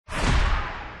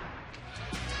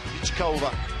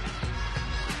Elhotova.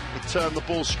 They turn the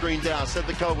ball screen down.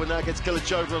 Elhotova now gets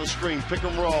Elhotova on the screen. Pick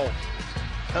and roll.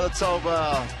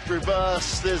 Elhotova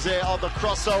reverse. There's it on the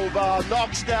crossover.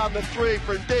 Knocks down the three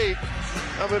from deep.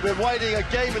 And we've been waiting a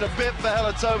game and a bit for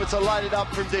Elhotova to light it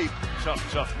up from deep.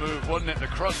 Tough move, wasn't it? The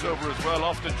crossover as well,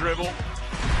 off the dribble.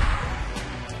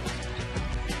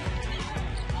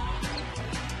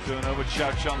 Doing over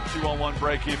Chouchon, 2-on-1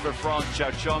 break here for France.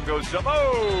 Chouchon goes up.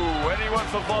 Oh, and he went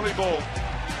for volleyball.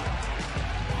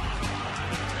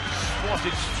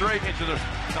 Swatted straight onto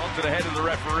the head of the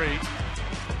referee.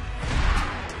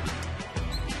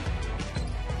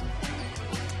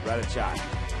 Radicek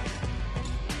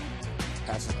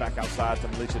passes back outside to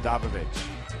Milica Dabovic.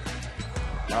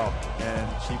 Oh,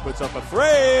 and she puts up a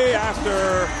three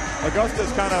after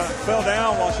Augustus kind of fell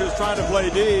down while she was trying to play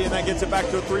D, and that gets it back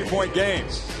to a three-point game.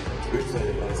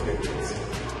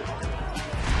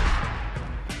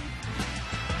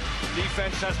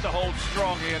 Defense has to hold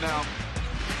strong here now.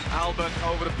 Alben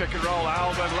over the pick and roll.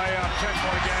 Alben, Leia,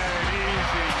 10-point game.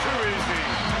 Easy, too easy.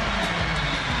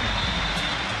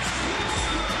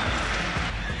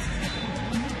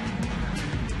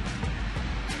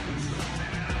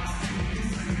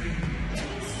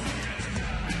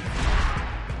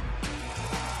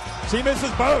 She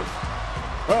misses both.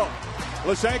 Well,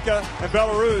 Lashenka and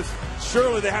Belarus,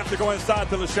 surely they have to go inside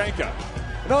to Lashenka.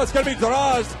 No, it's going to be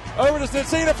Drazd's over to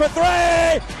Snytsina for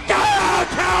three.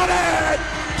 Counted!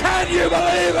 Can you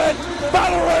believe it?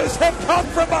 Belarus have come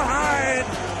from behind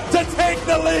to take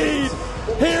the lead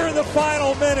here in the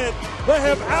final minute. They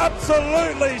have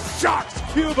absolutely shocked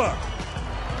Cuba.